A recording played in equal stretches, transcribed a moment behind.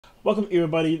Welcome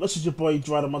everybody, this is your boy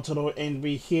Dryder Mataroa and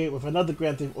we're here with another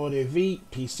Grand Theft Auto V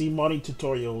PC modding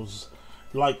tutorials.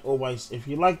 Like always, if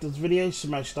you like this video,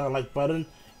 smash that like button,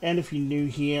 and if you're new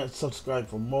here, subscribe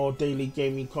for more daily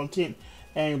gaming content,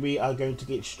 and we are going to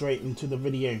get straight into the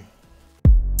video.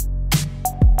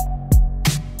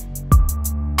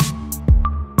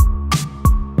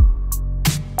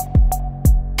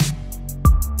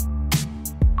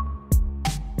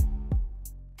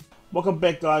 Welcome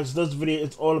back guys, this video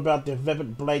is all about the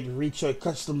Vapid Blade Retro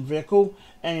custom vehicle,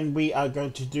 and we are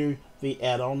going to do the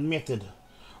add-on method.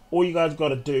 All you guys got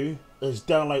to do is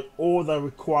download all the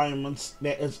requirements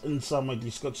that is inside my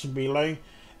description below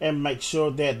and make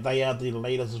sure that they are the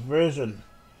latest version.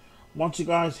 Once you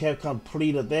guys have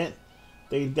completed that,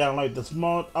 then download this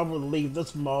mod. I will leave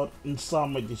this mod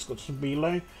inside my description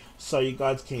below so you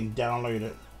guys can download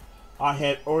it. I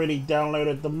have already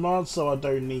downloaded the mod, so I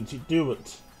don't need to do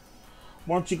it.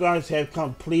 Once you guys have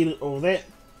completed all that,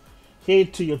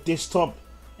 head to your desktop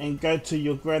and go to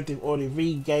your Grand Theft Auto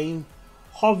V game,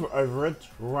 hover over it,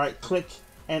 right click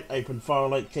and open file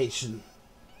location.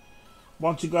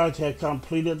 Once you guys have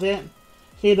completed that,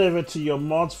 head over to your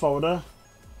mods folder,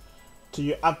 to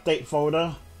your update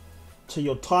folder, to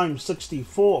your Time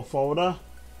 64 folder,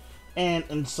 and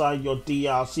inside your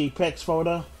DLC packs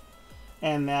folder.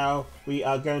 And now we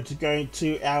are going to go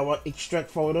to our extract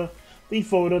folder, the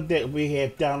folder that we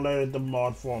have downloaded the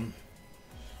mod from.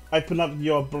 Open up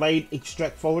your blade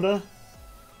extract folder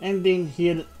and then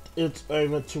head it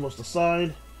over towards the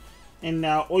side. And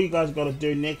now all you guys got to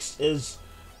do next is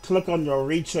click on your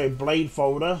retro blade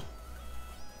folder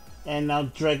and now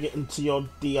drag it into your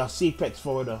DLC packs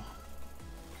folder.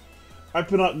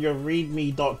 Open up your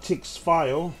readme.txt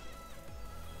file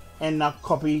and now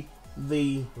copy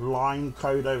the line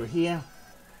code over here,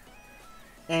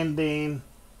 and then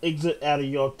exit out of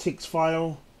your text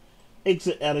file,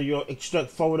 exit out of your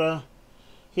extract folder,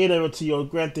 head over to your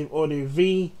Grand Theft Auto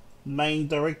V main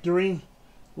directory,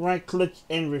 right click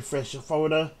and refresh your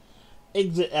folder,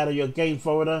 exit out of your game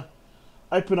folder,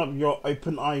 open up your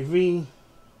OpenIV,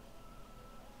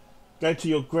 go to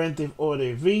your Grand Theft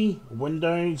Auto V,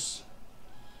 Windows.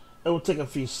 It will take a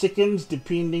few seconds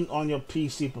depending on your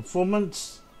PC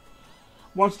performance.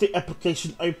 Once the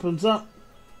application opens up,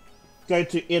 go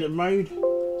to edit mode,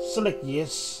 select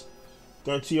yes,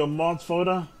 go to your mods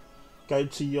folder, go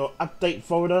to your update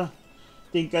folder,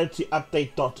 then go to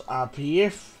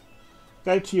update.rpf,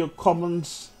 go to your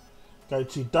commons, go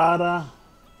to data,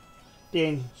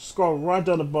 then scroll right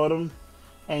down the bottom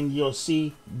and you'll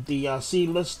see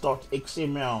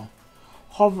drclist.xml.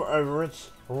 Hover over it,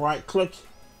 right click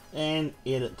and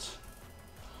edit.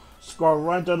 Scroll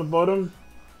right down the bottom,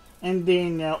 and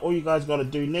then now all you guys got to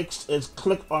do next is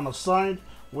click on the side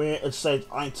where it says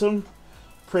item,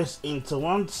 press enter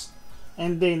once,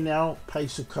 and then now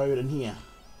paste your code in here.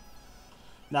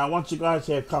 Now once you guys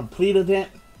have completed that,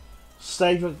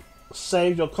 save your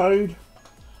code,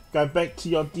 go back to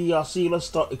your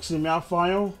drclist.xml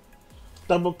file,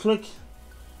 double click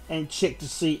and check to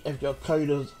see if your code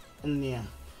is in there,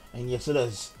 and yes it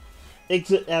is.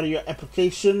 Exit out of your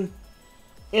application,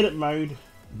 edit mode,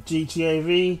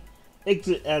 GTAV,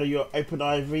 exit out of your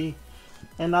OpenIV.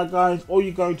 And now guys, all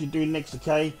you're going to do next,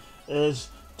 okay, is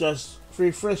just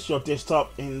refresh your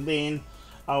desktop, and then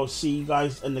I'll see you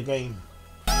guys in the game.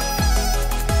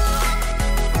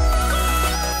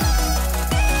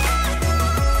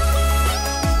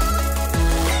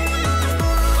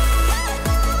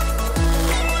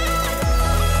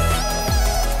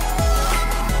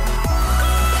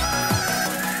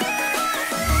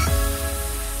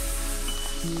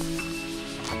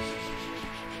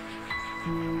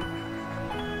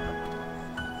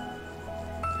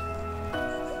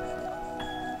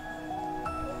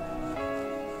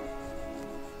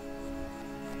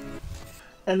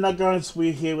 And now guys,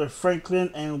 we're here with Franklin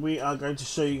and we are going to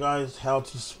show you guys how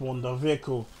to spawn the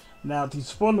vehicle. Now to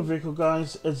spawn the vehicle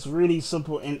guys, it's really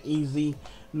simple and easy.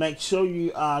 Make sure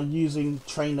you are using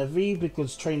Trainer V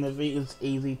because Trainer V is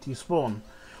easy to spawn.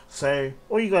 So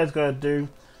all you guys gotta do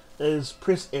is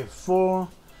press F4,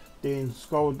 then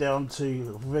scroll down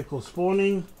to vehicle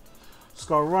spawning,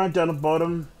 scroll right down the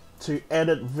bottom to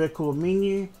edit vehicle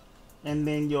menu, and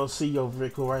then you'll see your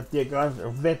vehicle right there guys,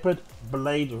 a Vapid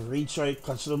Blade Retro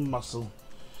Custom Muscle.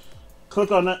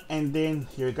 Click on it and then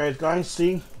here it goes guys,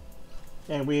 see?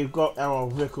 And we've got our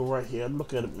vehicle right here.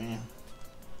 Look at it man.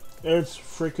 It's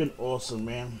freaking awesome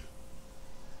man.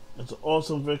 It's an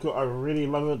awesome vehicle, I really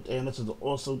love it, and this is an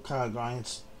awesome car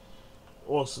guys.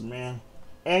 Awesome man.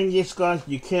 And yes guys,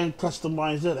 you can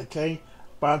customize it, okay?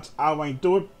 But I won't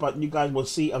do it, but you guys will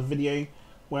see a video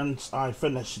once I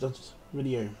finish this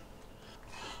video.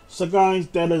 So guys,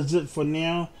 that is it for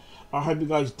now. I hope you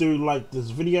guys do like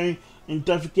this video, and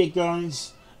don't forget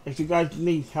guys, if you guys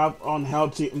need help on how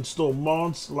to install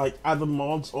mods like other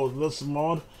mods or this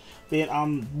mod, then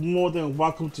I'm more than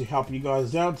welcome to help you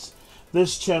guys out.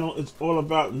 This channel is all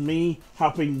about me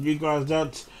helping you guys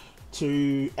out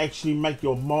to actually make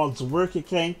your mods work,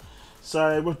 okay?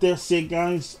 So with that said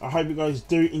guys, I hope you guys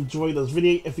do enjoy this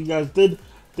video. If you guys did,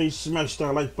 please smash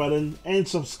that like button and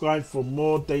subscribe for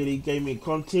more daily gaming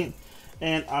content,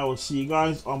 and I will see you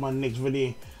guys on my next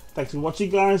video. Thanks for watching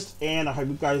guys, and I hope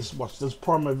you guys watch this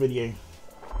promo video.